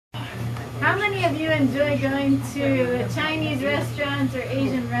How many of you enjoy going to Chinese restaurants or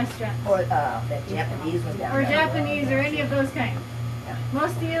Asian restaurants? Or that Japanese one down Or there. Japanese or any of those kinds? Yeah.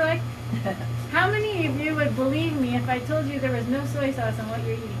 Most of you like? How many of you would believe me if I told you there was no soy sauce on what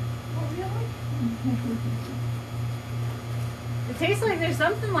you're eating? Oh, really? It tastes like there's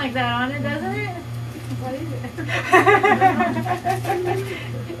something like that on it, doesn't it? What is it?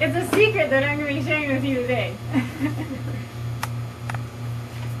 It's a secret that I'm going to be sharing with you today.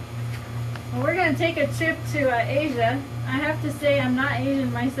 Well, we're going to take a trip to Asia. I have to say I'm not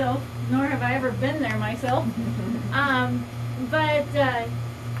Asian myself, nor have I ever been there myself. But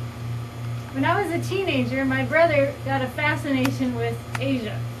when I was a teenager, my brother got a fascination with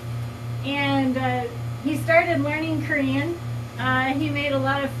Asia. And he started learning Korean. He made a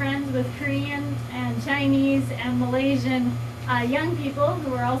lot of friends with Korean and Chinese and Malaysian young people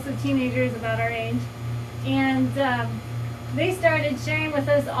who were also teenagers about our age. And they started sharing with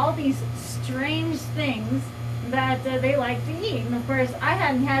us all these strange things that they like to eat. And of course, I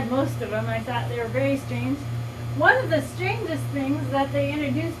hadn't had most of them. I thought they were very strange. One of the strangest things that they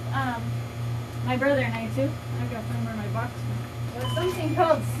introduced my brother and I to, I've got to find where my box went, was something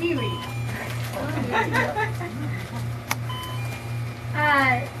called seaweed.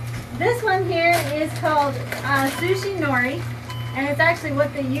 This one here is called sushi nori, and it's actually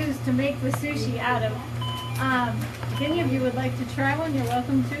what they use to make the sushi out of. If any of you would like to try one, you're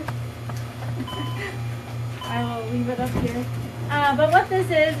welcome to. I will leave it up here. But what this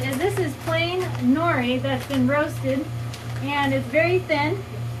is plain nori that's been roasted, and it's very thin.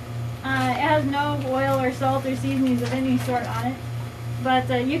 It has no oil or salt or seasonings of any sort on it. But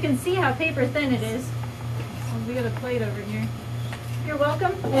you can see how paper thin it is. Oh, we got a plate over here. You're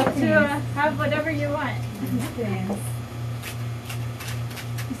welcome to have whatever you want. Thanks.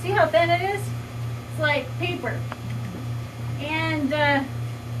 You see how thin it is? It's like paper. And of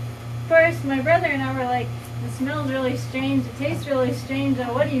course, my brother and I were like, it smells really strange, it tastes really strange,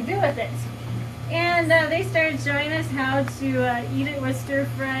 what do you do with it? And they started showing us how to eat it with stir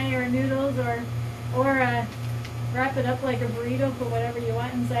fry or noodles, or wrap it up like a burrito, put whatever you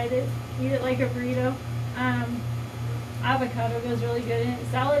want inside it, eat it like a burrito. Avocado goes really good in it,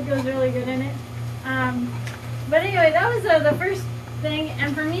 salad goes really good in it. But anyway, that was the first thing,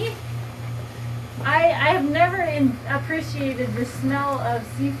 and for me, I have never appreciated the smell of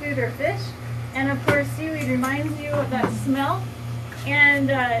seafood or fish, and of course seaweed reminds you of that smell.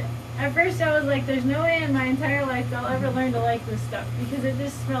 And at first I was like, there's no way in my entire life I'll ever learn to like this stuff, because it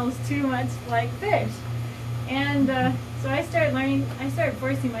just smells too much like fish. And so I started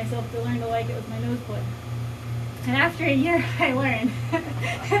forcing myself to learn to like it with my nose plug. And after a year I learned,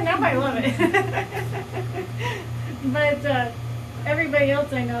 and now I love it. But everybody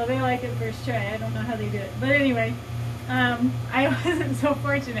else I know, they like it first try. I don't know how they do it. But anyway, I wasn't so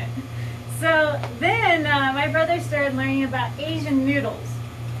fortunate. So then my brother started learning about Asian noodles.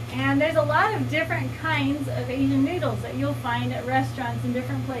 And there's a lot of different kinds of Asian noodles that you'll find at restaurants in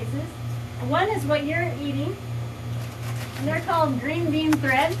different places. One is what you're eating, and they're called green bean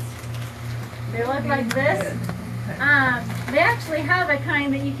threads. They look like this. They actually have a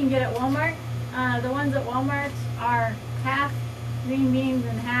kind that you can get at Walmart. The ones at Walmart are half green beans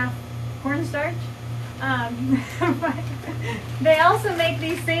and half cornstarch. They also make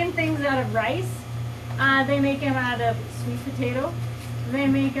these same things out of rice. They make them out of sweet potato. They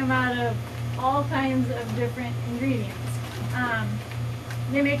make them out of all kinds of different ingredients.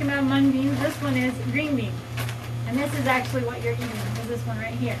 They make them out of mung beans. This one is green bean. And this is actually what you're eating, is this one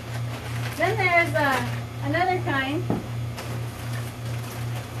right here. Then there's another kind.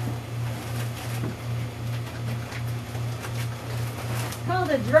 It's called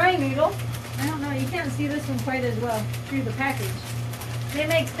a dry noodle. I don't know, you can't see this one quite as well through the package. They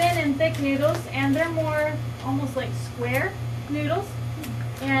make thin and thick noodles, and they're more almost like square noodles.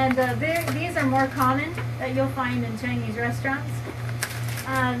 And these are more common that you'll find in Chinese restaurants.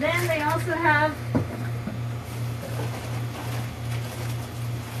 Then they also have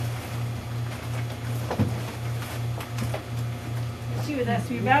what she was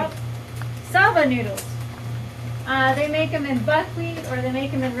asking me about, saba noodles. They make them in buckwheat, or they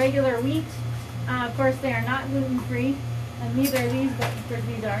make them in regular wheat. Of course, they are not gluten-free, and neither are these, but of course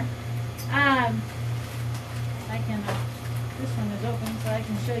these are. This one is open, so I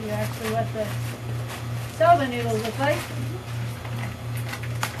can show you actually what the soba noodles look like.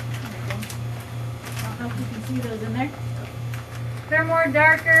 I hope you can see those in there. They're more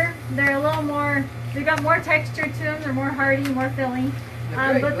darker. They're a little more. They've got more texture to them. They're more hearty, more filling.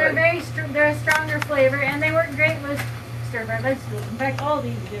 But they're they're a stronger flavor, and they work great with stir-fried vegetables. In fact, all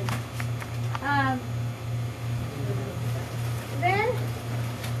these do. Then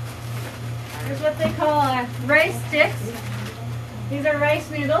There's what they call rice sticks. These are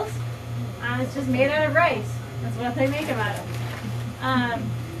rice noodles. It's just made out of rice. That's what they make them out of.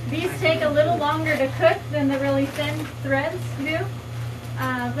 These take a little longer to cook than the really thin threads do,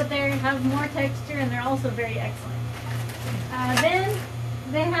 but they have more texture and they're also very excellent. Then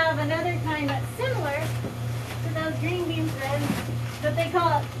they have another kind that's similar to those green bean threads, but they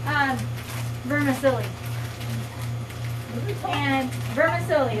call it vermicelli. And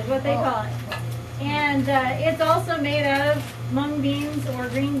vermicelli is what they call it. And it's also made out of mung beans or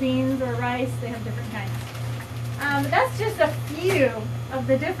green beans or rice. They have different kinds. But that's just a few of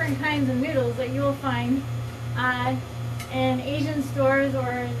the different kinds of noodles that you will find in Asian stores or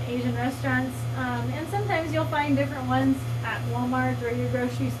in Asian restaurants. And sometimes you'll find different ones at Walmart or your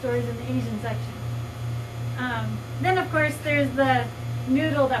grocery stores in the Asian section. Then of course there's the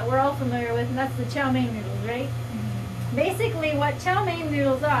noodle that we're all familiar with, and that's the chow mein noodles, right? Basically what chow mein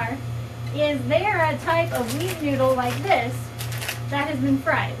noodles are is they are a type of wheat noodle like this that has been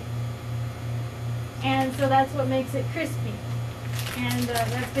fried. And so that's what makes it crispy. And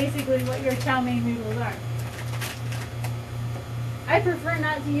that's basically what your chow mein noodles are. I prefer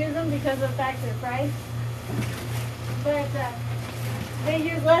not to use them because of the fact they're fried. But they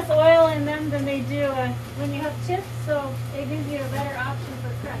use less oil in them than they do when you have chips, so it gives you a better option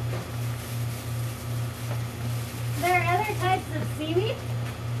for crust. There are other types of seaweed.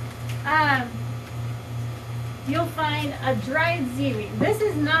 You'll find a dried seaweed. This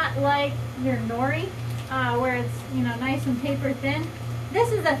is not like your nori, where it's nice and paper thin.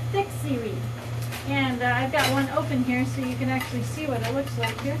 This is a thick seaweed, and I've got one open here so you can actually see what it looks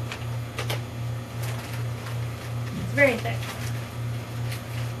like here. It's very thick.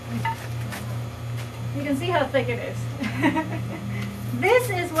 You can see how thick it is. This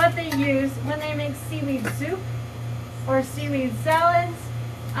is what they use when they make seaweed soup or seaweed salads,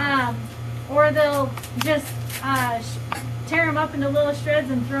 or they'll just tear them up into little shreds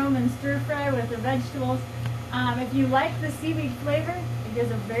and throw them in stir fry with their vegetables. If you like the seaweed flavor, it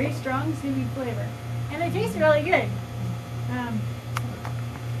gives a very strong seaweed flavor, and it tastes really good.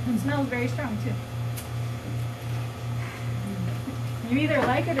 And smells very strong too. You either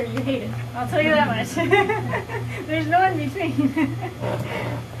like it or you hate it. I'll tell you that much. There's no in between.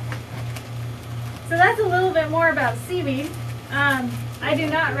 So that's a little bit more about seaweed. I do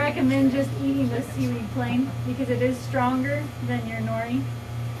not recommend just eating the seaweed plain because it is stronger than your nori.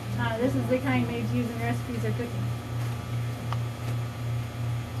 This is the kind made to use in recipes or cooking.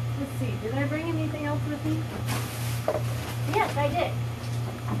 Let's see, did I bring anything else with me? Yes, I did.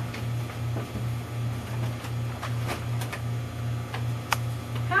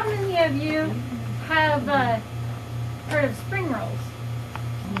 How many of you have heard of spring rolls?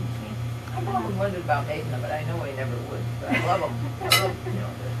 I've always wondered about making them, but I know I never would. But I love them. I love,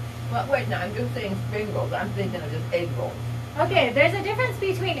 well, wait, now I'm just saying spring rolls. I'm thinking of just egg rolls. Okay, there's a difference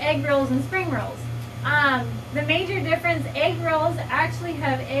between egg rolls and spring rolls. The major difference, egg rolls actually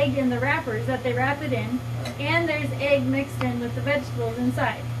have egg in the wrappers that they wrap it in, and there's egg mixed in with the vegetables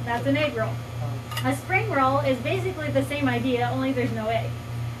inside. That's an egg roll. A spring roll is basically the same idea, only there's no egg.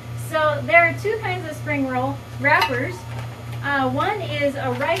 So there are two kinds of spring roll wrappers. One is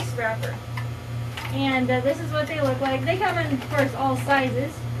a rice wrapper, and this is what they look like. They come in, of course, all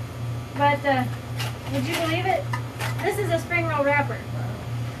sizes, but would you believe it? This is a spring roll wrapper.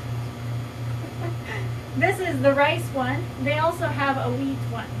 This is the rice one. They also have a wheat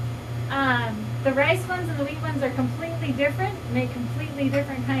one. The rice ones and the wheat ones are completely different, make completely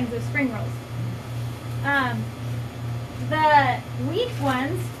different kinds of spring rolls. The wheat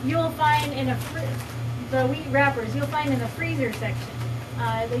ones you'll find in the wheat wrappers you'll find in the freezer section.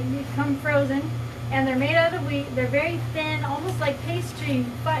 They come frozen, and they're made out of wheat. They're very thin, almost like pastry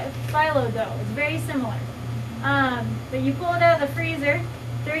phyllo dough. It's very similar. But you pull it out of the freezer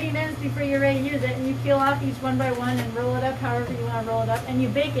 30 minutes before you're ready to use it, and you peel off each one by one and roll it up however you want to roll it up, and you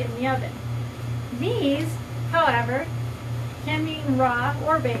bake it in the oven. These, however, can be eaten raw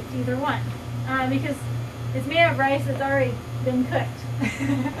or baked, either one, because it's made of rice that's already been cooked.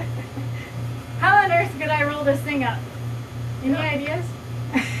 How on earth could I roll this thing up? Any ideas?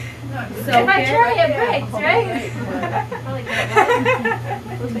 If I try, it breaks, right?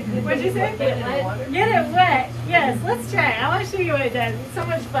 What'd you say? Get it wet. Get it wet. Yes, let's try it. I want to show you what it does. It's so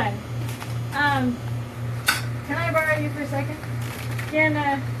much fun. Can I borrow you for a second?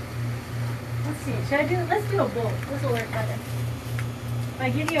 Let's see. Let's do a bowl. This will work better. If I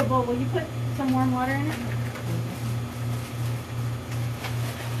give you a bowl, will you put some warm water in it?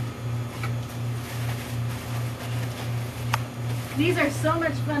 These are so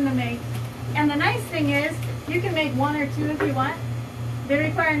much fun to make. And the nice thing is, you can make one or two if you want. They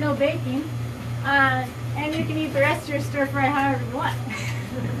require no baking. And you can eat the rest of your stir fry however you want.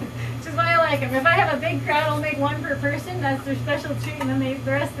 Which is why I like them. If I have a big crowd, I'll make one per person. That's their special treat, and then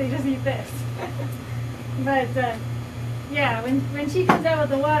the rest they just eat this. But yeah, when she comes out with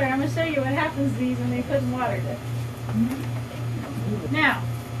the water, I'm gonna show you what happens to these when they put in water. Now,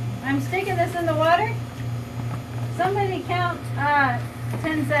 I'm sticking this in the water. Somebody count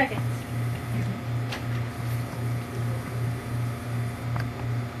 10 seconds.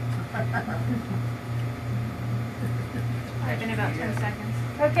 I've been about 10 seconds.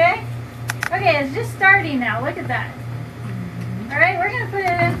 Okay? Okay, it's just starting now. Look at that. Alright, we're going to put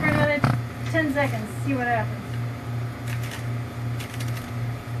it in for another 10 seconds. See what happens.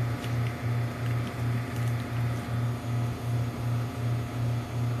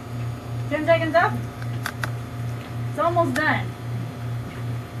 Ten seconds up. It's almost done.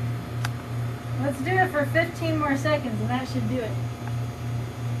 Let's do it for 15 more seconds and that should do it.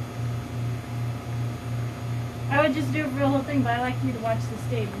 I would just do it for the whole thing, but I like you to watch the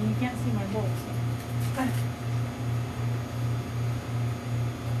stage and you can't see my bowl. So.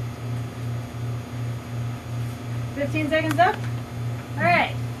 15 seconds up.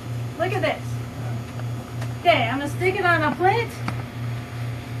 Alright, look at this. Okay, I'm going to stick it on a plate.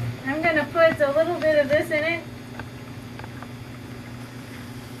 I'm going to put a little bit of this in it.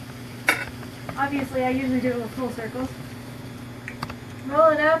 Obviously, I usually do it with full circles.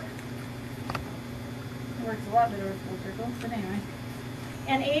 Roll it up. It works a lot better with full circles, but anyway.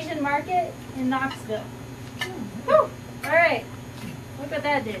 An Asian market in Knoxville. Woo! Alright, look what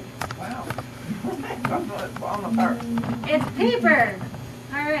that did. Wow. It's falling apart. It's paper!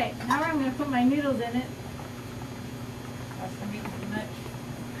 Alright, now I'm going to put my noodles in it. That's gonna be too much.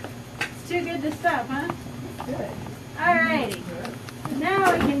 It's too good to stop, huh? Good. Alrighty.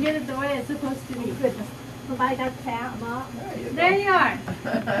 Now we can get it the way it's supposed to be. Goodness. Somebody got the pat them up. There you are.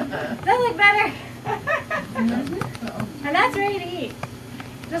 Does that look better? And that's ready to eat.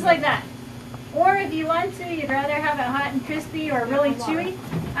 Just like that. Or if you want to, you'd rather have it hot and crispy or really chewy,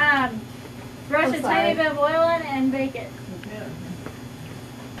 brush a tiny bit of oil on it and bake it.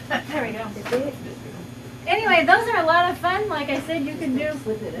 There we go. Anyway, those are a lot of fun. Like I said, you can do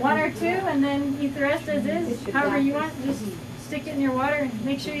one or two and then eat the rest as is. However you want, just stick it in your water and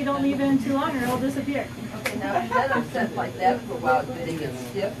make sure you don't leave it in too long or it'll disappear. Okay, now if you let them set like that for a while, do they get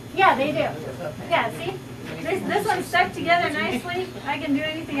stiff? Yeah, they do. Okay. Yeah, see? This one's stuck together nicely. I can do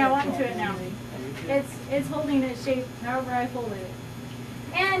anything I want to it now. It's holding its shape however I folded it.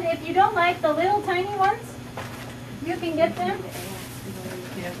 And if you don't like the little tiny ones, you can get them.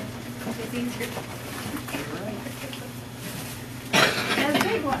 It's easier. As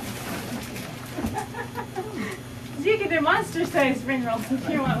big ones. So you can do monster-sized spring rolls if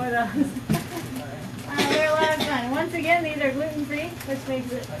you want with those. They're a lot of fun. Once again, these are gluten-free, which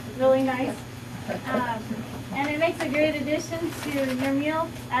makes it really nice. And it makes a great addition to your meal.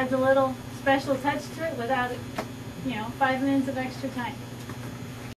 Adds a little special touch to it without, 5 minutes of extra time.